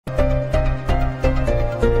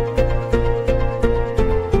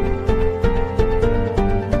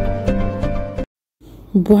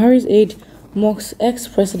Buhari's aide mocks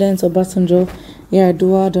ex-presidents Obasanjo,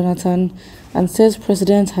 Yaradua, Jonathan, and says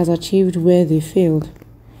president has achieved where they failed.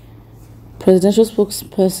 Presidential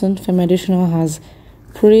spokesperson Femi Adesina has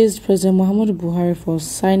praised President Muhammadu Buhari for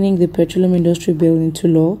signing the petroleum industry bill into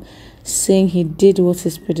law, saying he did what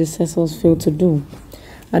his predecessors failed to do.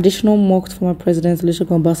 Additional mocked former presidents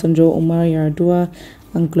Olusegun Obasanjo, Umar Yaradua,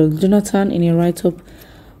 and Goodluck Jonathan in a write-up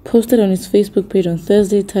posted on his Facebook page on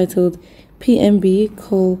Thursday titled PMB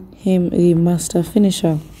Call Him the Master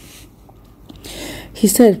Finisher. He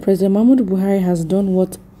said President Muhammadu Buhari has done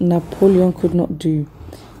what Napoleon could not do.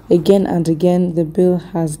 Again and again, the bill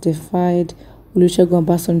has defied Olusegun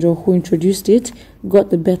Obasanjo, who introduced it, got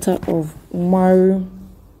the better of Umar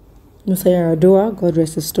Yaradua, God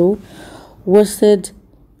rest his soul, worsted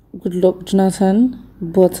Goodluck Jonathan,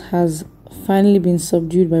 but has finally been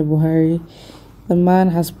subdued by Buhari. The man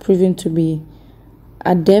has proven to be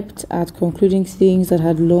adept at concluding things that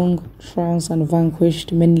had long trounced and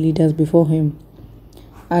vanquished many leaders before him.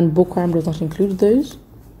 And Boko Haram does not include those?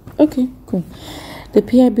 Okay, cool. The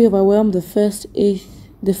PIB overwhelmed the first to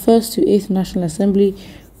 8th National Assembly,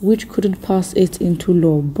 which couldn't pass it into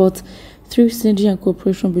law, but through synergy and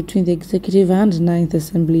cooperation between the Executive and 9th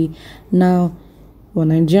Assembly,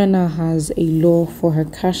 Nigeria now has a law for her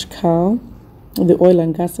cash cow, the oil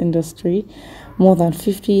and gas industry, more than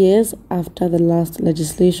 50 years after the last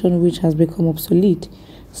legislation, which has become obsolete.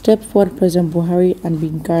 Step forward, President Buhari, and be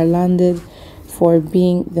garlanded for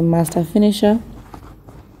being the master finisher.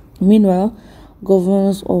 Meanwhile,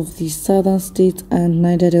 governors of the southern states and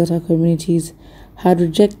Niger Delta communities had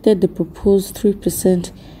rejected the proposed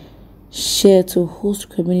 3% share to host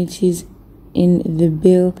communities in the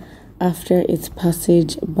bill after its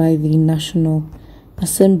passage by the National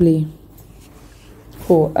Assembly.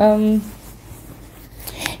 Cool.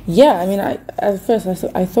 Yeah, I mean, at first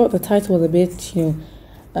I thought the title was a bit,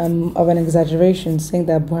 of an exaggeration, saying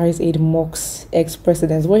that Buhari's aide mocks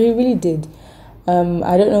ex-presidents. Well, he really did.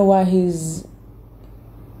 I don't know why he's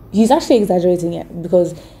actually exaggerating it,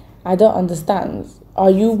 because I don't understand. Are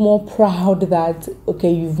you more proud that,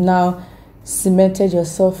 okay, you've now cemented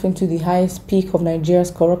yourself into the highest peak of Nigeria's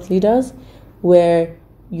corrupt leaders, where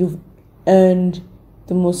you've earned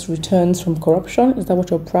the most returns from corruption? Is that what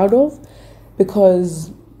you're proud of?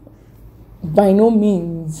 Because by no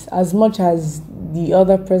means, as much as the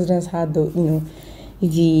other presidents had the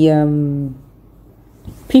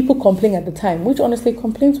people complaining at the time, which honestly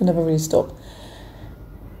complaints will never really stop.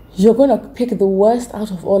 You're going to pick the worst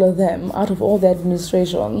out of all of them, out of all the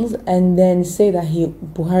administrations, and then say that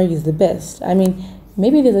Buhari is the best. I mean,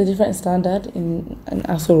 maybe there's a different standard in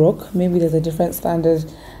Aso Rock. Maybe there's a different standard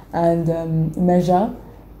and measure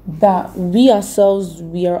that we ourselves,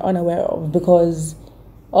 we are unaware of, because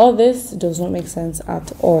all this does not make sense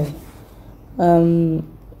at all.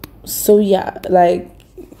 So yeah, like,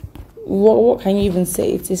 what can you even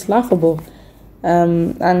say? It's laughable.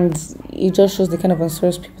 And it just shows the kind of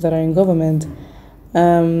unserious people that are in government.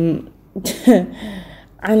 And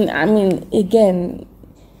I mean, again,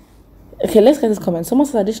 okay, let's get this comment. Someone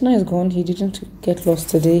says Adesina is gone. He didn't get lost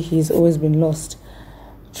today. He's always been lost.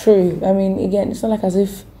 True. I mean, again, it's not like as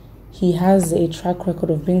if he has a track record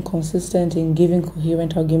of being consistent in giving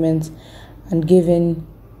coherent arguments and giving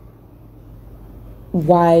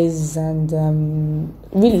wise and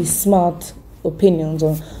really smart opinions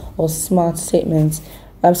or smart statements.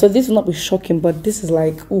 So this will not be shocking, but this is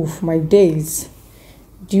like, oof, my days.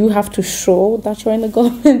 Do you have to show that you're in the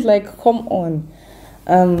government? Like, come on.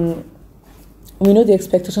 We know the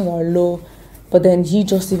expectations are low, but then he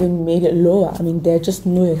just even made it lower. I mean, there are just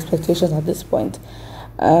no expectations at this point.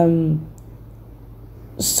 So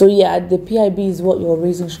yeah, the PIB is what you're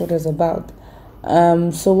raising shoulders about.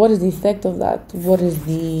 So what is the effect of that? What is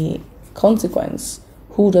the consequence?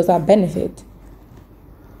 Who does that benefit?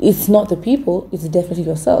 It's not the people, it's definitely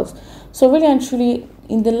yourselves. So really and truly,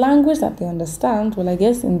 in the language that they understand, well, I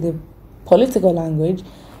guess in the political language,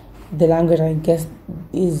 the language, I guess,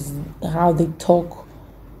 is how they talk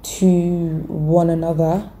to one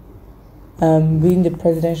another, within the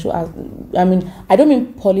presidential, I mean, I don't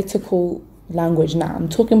mean political language now, I'm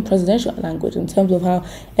talking presidential language in terms of how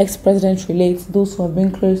ex-presidents relate, those who have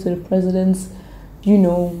been close to the president's,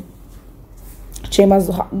 chambers,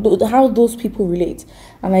 how those people relate.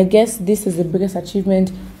 And I guess this is the biggest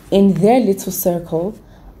achievement in their little circle,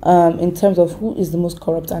 in terms of who is the most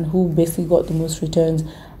corrupt and who basically got the most returns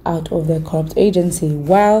out of their corrupt agency,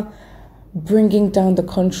 while bringing down the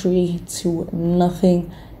country to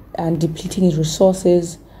nothing and depleting its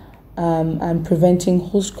resources, and preventing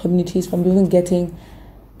host communities from even getting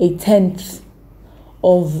a tenth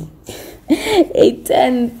of a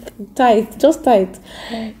tenth, tithe, just tithe,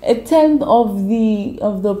 a tenth of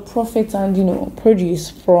the profits and produce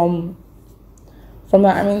from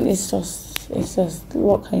that. I mean, it's just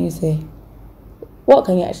what can you say? What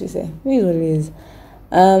can you actually say? It is what it is.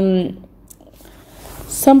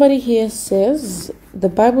 Somebody here says the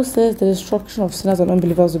Bible says the destruction of sinners and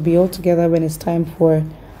unbelievers will be all together when it's time for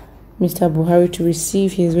Mr. Buhari to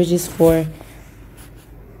receive his wages.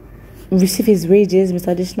 Mr.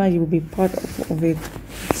 Additional, you will be part of it.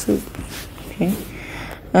 So, okay.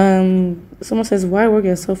 Someone says, why work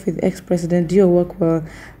yourself with ex-president? Do your work well.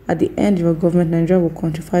 At the end of your government, Nigeria will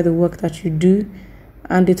quantify the work that you do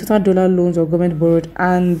and the total dollar loans or government borrowed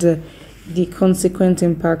and the consequent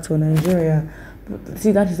impact on Nigeria. But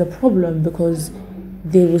see, that is a problem because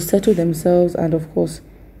they will settle themselves and, of course,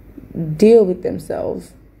 deal with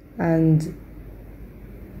themselves. And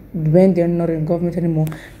when they're not in government anymore,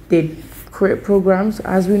 they create programs,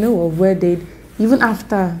 as we know of, where they, even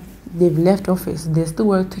after they've left office, they're still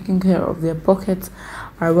well taken care of. Their pockets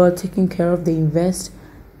are well taken care of. They invest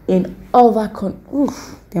in other the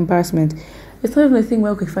embarrassment. It's not even a thing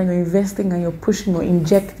where, okay, fine, you're investing and you're pushing or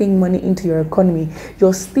injecting money into your economy.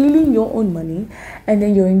 You're stealing your own money and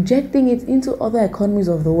then you're injecting it into other economies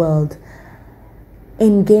of the world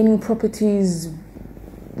in gaining properties,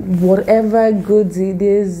 whatever goods it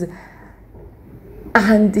is.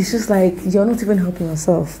 And it's just like, you're not even helping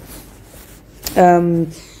yourself.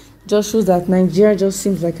 Just shows that Nigeria just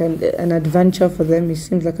seems like an adventure for them. It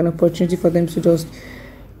seems like an opportunity for them to just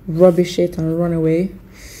rubbish it and run away.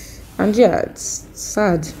 And yeah, it's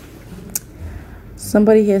sad.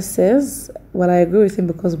 Somebody here says, well, I agree with him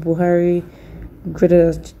because Buhari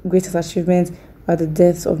greatest achievements are the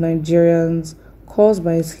deaths of Nigerians caused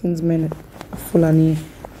by his kinsmen, Fulani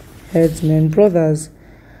herdsmen brothers.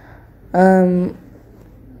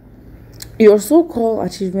 Your so-called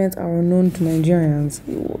achievements are unknown to Nigerians.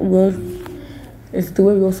 Well, it's the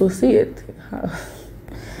way we also see it.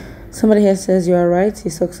 Somebody here says, you are right, he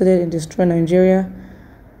succeeded in destroying Nigeria.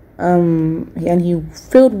 And he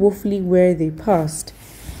failed woefully where they passed.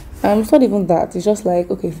 It's not even that. It's just like,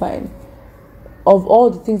 okay, fine. Of all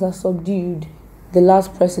the things that subdued the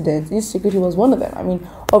last president, insecurity was one of them. I mean,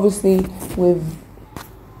 obviously, with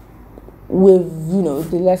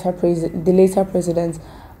the later presidents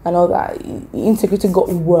and all that, insecurity got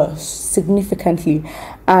worse significantly,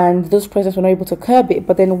 and those presidents were not able to curb it.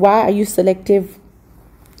 But then, why are you selective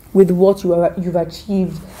with what you've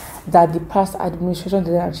achieved that the past administration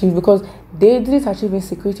didn't achieve? Because they didn't achieve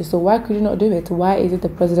insecurity, so why could you not do it? Why is it the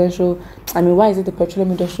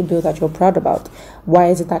petroleum industry bill that you're proud about? Why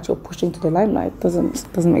is it that you're pushing to the limelight?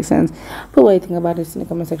 Doesn't make sense. But what do you think about this in the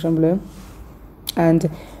comment section below? And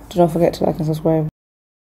do not forget to like and subscribe.